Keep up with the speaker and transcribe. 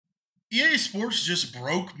EA Sports just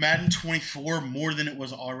broke Madden 24 more than it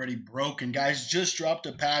was already broken. Guys, just dropped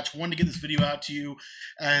a patch. Wanted to get this video out to you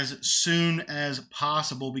as soon as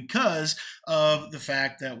possible because of the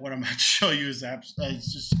fact that what I'm about to show you is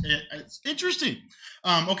it's interesting.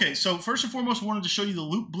 Okay, so first and foremost, I wanted to show you the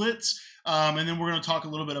loot blitz, and then we're going to talk a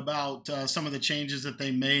little bit about some of the changes that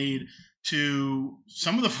they made to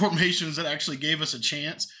some of the formations that actually gave us a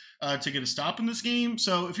chance to get a stop in this game.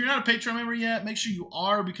 So if you're not a Patreon member yet, make sure you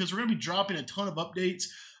are, because we're going to be dropping a ton of updates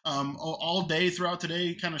all day throughout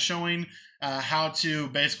today, kind of showing how to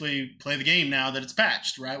basically play the game now that it's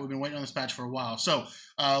patched, right? We've been waiting on this patch for a while. So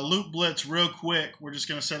loot blitz real quick. We're just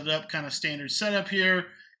going to set it up kind of standard setup here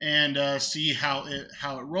and see how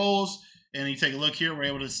it rolls. And you take a look here, we're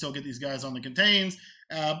able to still get these guys on the contains.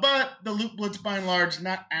 But the loot blitz, by and large,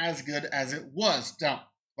 not as good as it was. Now,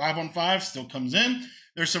 5-on-5 still comes in.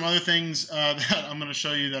 There's some other things that I'm going to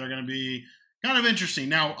show you that are going to be kind of interesting.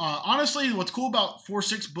 Now, honestly, what's cool about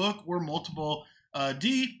 4.6 book or multiple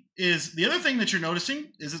D is the other thing that you're noticing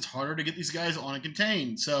is it's harder to get these guys on a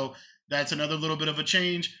contain. So that's another little bit of a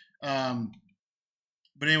change. But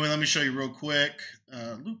anyway, let me show you real quick.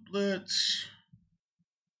 Loot blitz.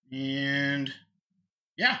 And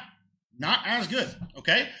yeah, not as good,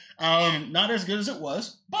 okay? Not as good as it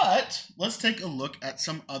was, but let's take a look at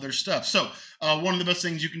some other stuff. So one of the best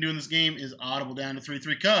things you can do in this game is audible down to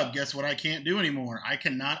 3-3 Cub. Guess what I can't do anymore? I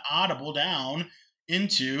cannot audible down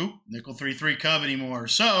into nickel 3-3 Cub anymore.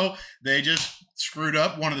 So they just screwed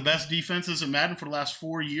up one of the best defenses in Madden for the last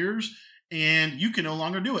 4 years, and you can no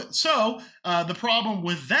longer do it. So the problem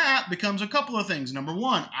with that becomes a couple of things. Number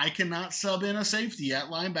one, I cannot sub in a safety at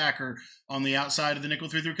linebacker on the outside of the nickel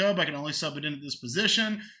 3-3 Cub. I can only sub it into this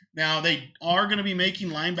position. Now, they are going to be making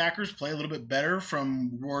linebackers play a little bit better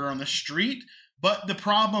from word on the street. But the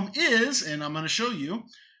problem is, and I'm going to show you,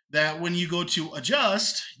 that when you go to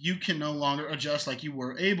adjust, you can no longer adjust like you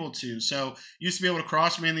were able to. So you used to be able to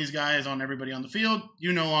cross-man these guys on everybody on the field.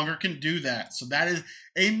 You no longer can do that. So that is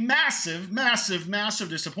a massive, massive, massive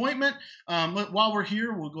disappointment. While we're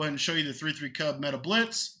here, we'll go ahead and show you the 3-3 Cub meta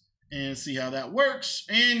blitz and see how that works.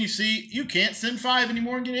 And you see, you can't send 5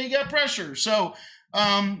 anymore and get any gap pressure. So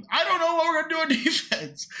I don't know what we're going to do on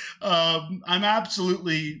defense. I'm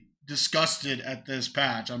absolutely disgusted at this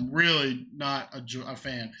patch. I'm really not a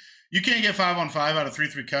fan. You can't get 5-on-5 out of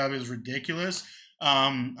 3-3 Cub is ridiculous.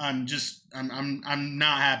 I'm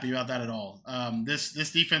not happy about that at all.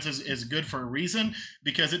 This defense is good for a reason,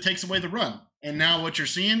 because it takes away the run. And now what you're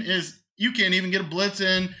seeing is you can't even get a blitz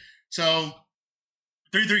in. So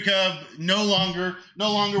 3-3 Cub no longer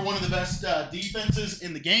one of the best defenses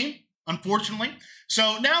in the game, unfortunately.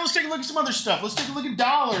 So now let's take a look at some other stuff. Let's take a look at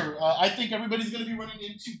dollar. I think everybody's going to be running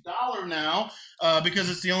into dollar now because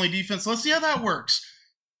it's the only defense. Let's see how that works.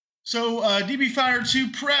 So DB Fire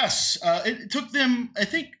 2 press. It took them, I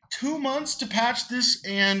think, 2 months to patch this.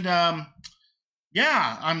 And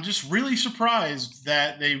yeah, I'm just really surprised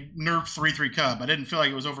that they nerfed 3-3 Cub. I didn't feel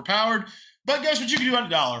like it was overpowered. But guess what you can do out of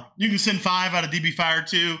dollar? You can send 5 out of DB Fire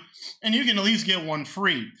 2, and you can at least get 1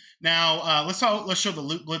 free. Now, let's show the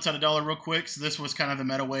loot blitz out of dollar real quick. So this was kind of the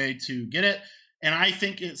meta way to get it, and I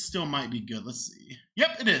think it still might be good. Let's see.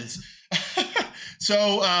 Yep, it is.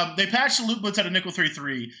 So they patched the loot blitz out of nickel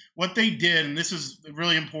 3-3. What they did, and this is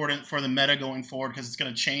really important for the meta going forward because it's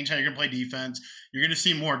going to change how you're going to play defense. You're going to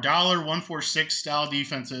see more dollar 1-4-6 style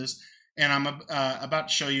defenses. And I'm about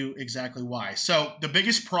to show you exactly why. So the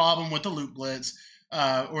biggest problem with the loot blitz,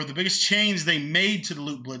 or the biggest change they made to the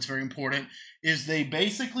loot blitz, very important, is they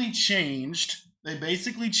basically changed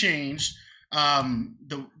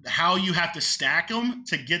how you have to stack them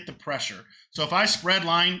to get the pressure. So if I spread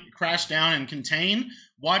line, crash down, and contain,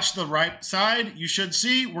 watch the right side. You should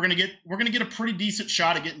see we're gonna get a pretty decent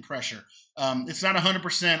shot at getting pressure. It's not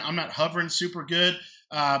 100%. I'm not hovering super good.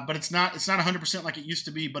 But it's not 100% like it used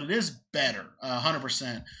to be, but it is better,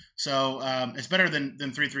 100%. So it's better than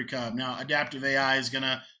 3-3 Cub. Now, adaptive AI is going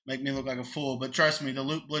to make me look like a fool, but trust me, the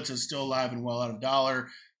loot blitz is still alive and well out of dollar.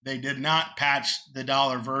 They did not patch the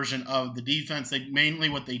dollar version of the defense. Mainly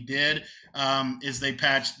what they did is they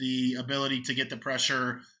patched the ability to get the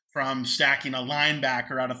pressure from stacking a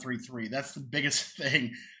linebacker out of 3-3. That's the biggest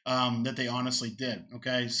thing that they honestly did,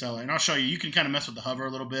 okay? So, and I'll show you. You can kind of mess with the hover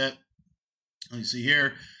a little bit. You see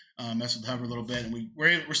here, mess with the hover a little bit, and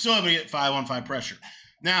we're still able to get 5-on-5 pressure.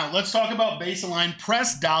 Now, let's talk about baseline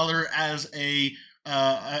press dollar as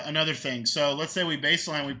another thing. So let's say we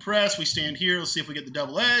baseline, we press, we stand here. Let's see if we get the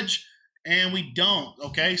double edge, and we don't,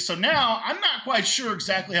 okay? So now I'm not quite sure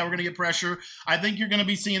exactly how we're going to get pressure. I think you're going to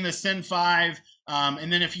be seeing the send 5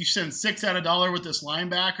 And then if you send 6 at $1 with this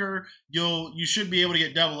linebacker, you should be able to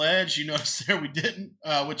get double edge. You notice there we didn't,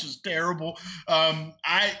 which is terrible.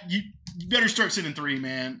 You better start sending 3,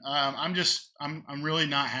 man. I'm really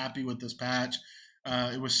not happy with this patch.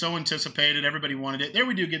 It was so anticipated. Everybody wanted it. There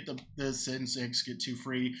we do get the send 6, get 2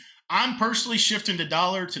 free. I'm personally shifting to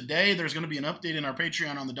 $1 today. There's going to be an update in our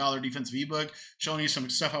Patreon on the $1 defensive ebook showing you some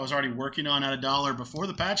stuff I was already working on at $1 before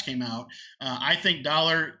the patch came out. I think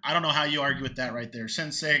 $1, I don't know how you argue with that right there.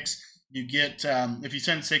 Send 6, you get, if you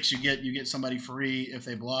send 6, you get somebody free if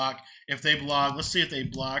they block. If they block, let's see if they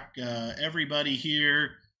block everybody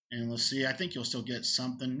here. And let's see, I think you'll still get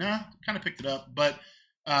something. Nah, kind of picked it up. But,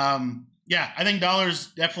 yeah, I think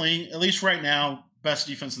 $1's definitely, at least right now, best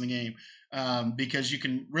defense in the game. Because you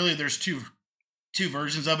can really, there's two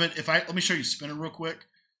versions of it. Let me show you spinner real quick.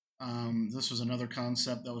 This was another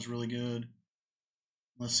concept that was really good.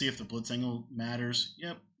 Let's see if the blitz angle matters.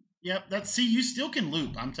 Yep. See, you still can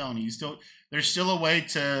loop. I'm telling you, there's still a way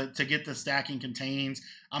to get the stacking contains.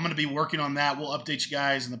 I'm going to be working on that. We'll update you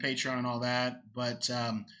guys in the Patreon and all that. But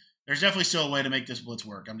there's definitely still a way to make this blitz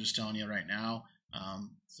work. I'm just telling you right now.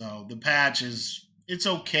 So the patch it's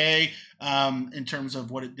okay in terms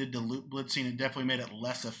of what it did to loop blitzing. It definitely made it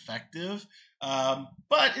less effective.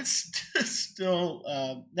 But it's still,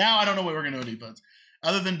 now I don't know what we're going to do defense.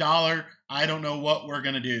 Other than $1, I don't know what we're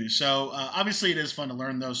going to do. So obviously it is fun to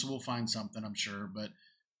learn though, so we'll find something, I'm sure. But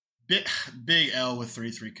big L with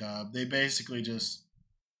 3-3 Cub. They basically just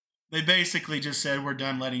said we're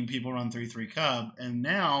done letting people run 3-3 Cub. And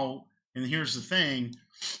now, and here's the thing,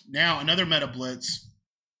 now another meta blitz,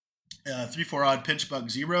 3-4 odd pinch buck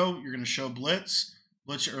 0. You're going to show blitz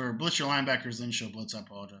your linebackers, then show blitz. I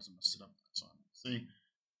apologize, I messed it up. So see,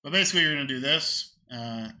 but basically you're going to do this,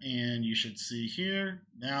 and you should see here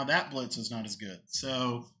now that blitz is not as good.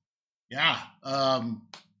 So yeah,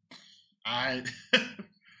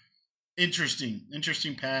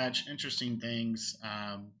 interesting patch, interesting things.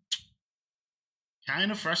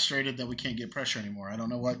 Kind of frustrated that we can't get pressure anymore. I don't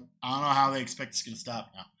know how they expect it's going to stop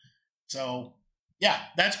now. So. Yeah,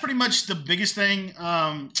 that's pretty much the biggest thing.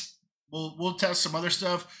 We'll test some other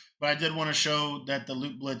stuff, but I did want to show that the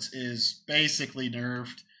loop blitz is basically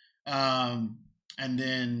nerfed. And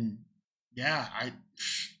then, yeah,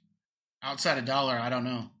 outside of $1, I don't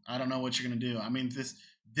know. I don't know what you're gonna do. I mean,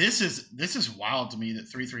 this is wild to me that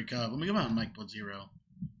 3-3 Cub. Let me go out and make blitz 0.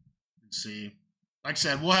 Let's see. Like I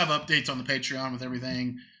said, we'll have updates on the Patreon with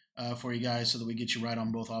everything for you guys so that we get you right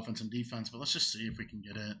on both offense and defense. But let's just see if we can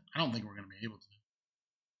get it. I don't think we're gonna be able to.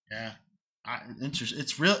 Yeah,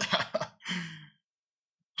 it's real.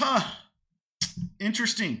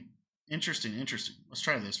 Interesting. Let's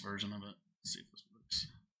try this version of it. Let's see if this works.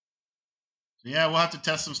 So yeah, we'll have to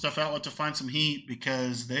test some stuff out. We'll have to find some heat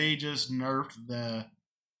because they just nerfed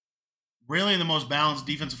really the most balanced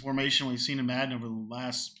defensive formation we've seen in Madden over the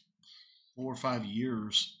last 4 or 5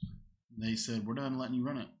 years. They said we're done letting you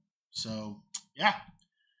run it. So yeah,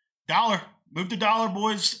 $1. Move to $1,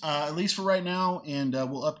 boys, at least for right now, and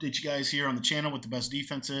we'll update you guys here on the channel with the best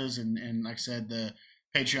defenses, and like I said, the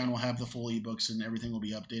Patreon will have the full ebooks and everything will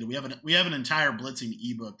be updated. We have an entire blitzing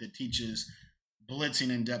ebook that teaches blitzing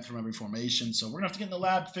in depth from every formation, so we're gonna have to get in the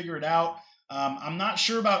lab to figure it out. I'm not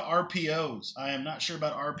sure about RPOs. I am not sure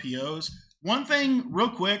about RPOs. One thing, real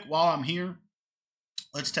quick, while I'm here,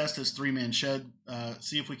 let's test this 3-man shed.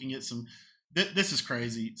 See if we can get some. This is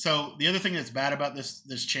crazy. So the other thing that's bad about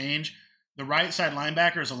this change. The right side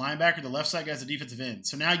linebacker is a linebacker. The left side guy's a defensive end.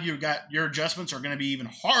 So now your adjustments are going to be even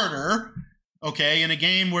harder, okay, in a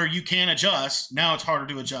game where you can adjust. Now it's harder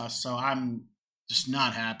to adjust. So I'm just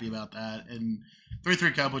not happy about that. And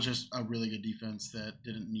 3-3 Cub was just a really good defense that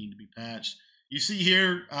didn't need to be patched. You see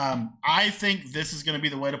here, I think this is going to be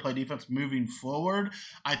the way to play defense moving forward.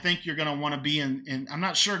 I think you're going to want to be in I'm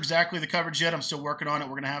not sure exactly the coverage yet. I'm still working on it.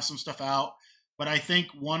 We're going to have some stuff out. But I think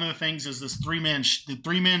one of the things is this the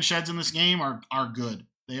 3-man sheds in this game are good.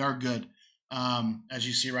 They are good, as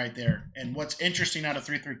you see right there. And what's interesting out of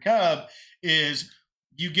 3-3 Cub is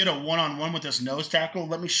you get a one-on-one with this nose tackle.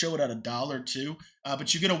 Let me show it at $1 too.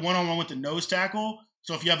 But you get a one-on-one with the nose tackle.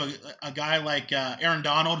 So if you have a guy like Aaron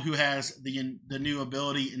Donald who has the new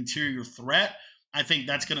ability interior threat, I think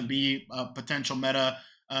that's going to be a potential meta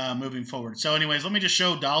moving forward. So anyways, let me just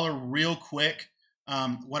show $1 real quick.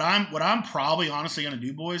 What I'm probably honestly going to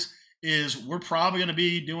do, boys, is we're probably going to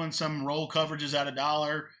be doing some roll coverages at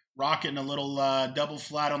 $1, rocking a little double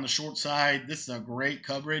flat on the short side. This is a great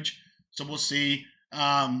coverage, so we'll see.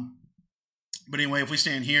 But anyway, if we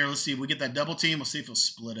stand here, let's see if we get that double team. We'll see if we'll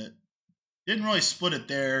split it. Didn't really split it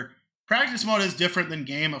there. Practice mode is different than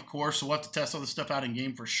game, of course, so we'll have to test all this stuff out in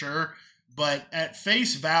game for sure. But at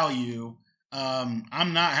face value,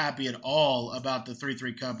 I'm not happy at all about the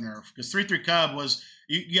 3-3 Cub nerf, because 3-3 Cub was,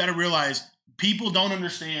 you got to realize, people don't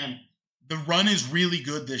understand the run is really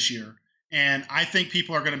good this year, and I think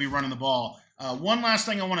people are going to be running the ball. One last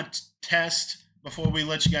thing I want to test before we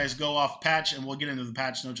let you guys go off patch, and we'll get into the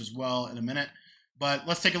patch notes as well in a minute. But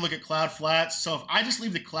let's take a look at cloud flats. So if I just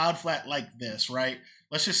leave the cloud flat like this, right?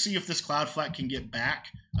 Let's just see if this cloud flat can get back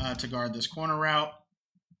to guard this corner route.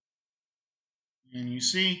 And you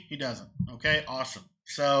see, he doesn't. Okay, awesome.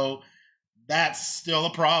 So that's still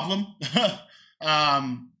a problem.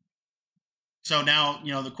 So now,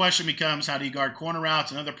 you know, the question becomes, how do you guard corner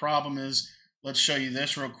routes? Another problem is, let's show you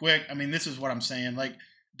this real quick. I mean, this is what I'm saying. Like,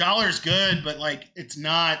 dollar's good, but like it's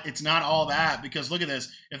not all that, because look at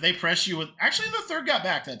this. If they press you with, actually the third got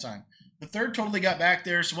back that time. The third totally got back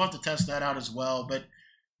there, so we'll have to test that out as well. But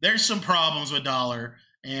there's some problems with dollar,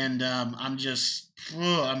 and I'm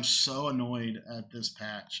so annoyed at this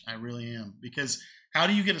patch. I really am, because how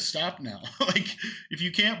do you get a stop now? Like, if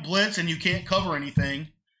you can't blitz and you can't cover anything,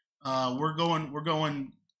 we're going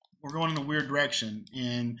in a weird direction.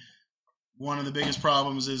 And one of the biggest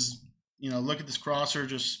problems is, you know, look at this crosser,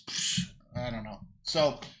 just, I don't know.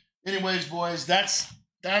 So anyways, boys, that's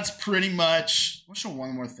pretty much, I'll show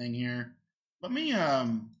one more thing here. Let me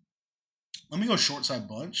go short side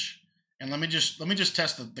bunch, and let me just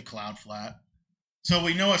test the cloud flat. So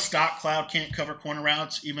we know a stock cloud can't cover corner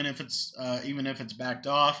routes, even if it's backed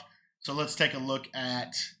off. So let's take a look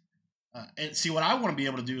at, and see, what I want to be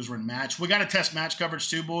able to do is run match. We got to test match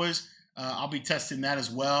coverage too, boys. I'll be testing that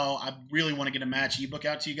as well. I really want to get a match ebook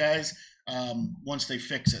out to you guys once they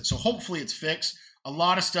fix it. So hopefully it's fixed. A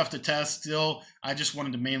lot of stuff to test still. I just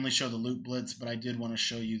wanted to mainly show the loop blitz, but I did want to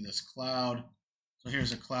show you this cloud. So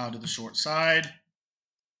here's a cloud to the short side.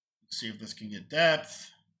 Let's see if this can get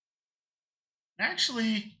depth.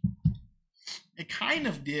 Actually, it kind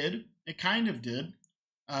of did. It kind of did.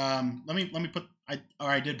 Let me put,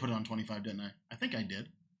 I did put it on 25, didn't I? I think I did.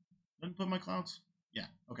 Didn't put my clouds? Yeah,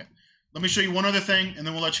 okay. Let me show you one other thing, and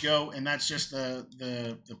then we'll let you go. And that's just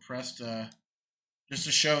the pressed, just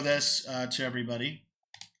to show this to everybody.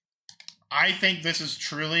 I think this is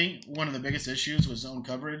truly one of the biggest issues with zone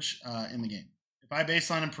coverage in the game. If I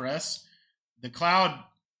baseline and press, the cloud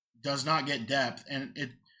does not get depth, and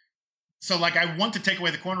so like I want to take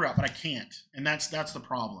away the corner route, but I can't, and that's the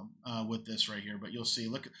problem with this right here. But you'll see.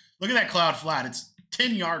 Look at that cloud flat. It's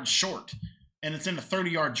 10 yards short, and it's in a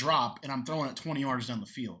 30-yard drop, and I'm throwing it 20 yards down the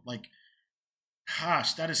field. Like,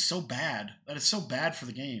 gosh, that is so bad. That is so bad for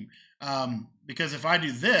the game. Because if I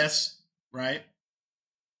do this, right,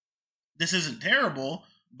 this isn't terrible,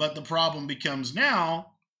 but the problem becomes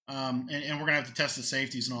now, and we're going to have to test the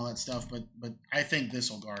safeties and all that stuff, but I think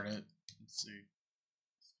this will guard it. Let's see.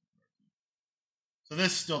 So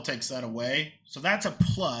this still takes that away. So that's a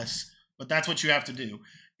plus, but that's what you have to do.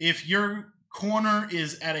 If your corner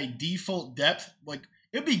is at a default depth, like,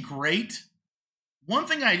 it'd be great. One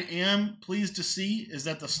thing I am pleased to see is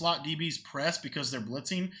that the slot DBs press because they're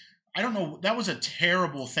blitzing. I don't know, that was a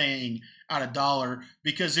terrible thing out of dollar,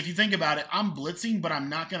 because if you think about it, I'm blitzing, but I'm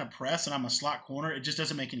not going to press, and I'm a slot corner. It just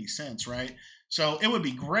doesn't make any sense, right? So it would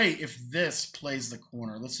be great if this plays the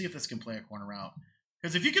corner. Let's see if this can play a corner route.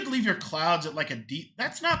 Because if you could leave your clouds at like a deep,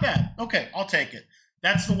 that's not bad. Okay, I'll take it.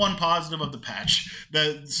 That's the one positive of the patch.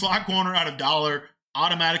 The slot corner out of dollar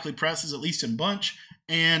automatically presses, at least in bunch,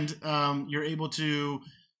 and you're able to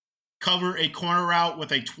cover a corner route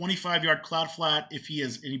with a 25-yard cloud flat if he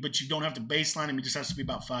is, but you don't have to baseline him. He just has to be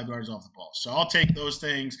about 5 yards off the ball. So I'll take those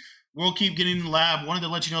things. We'll keep getting in the lab. Wanted to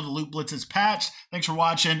let you know the loop blitz is patched. Thanks for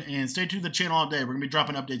watching, and stay tuned to the channel all day. We're going to be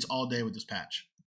dropping updates all day with this patch.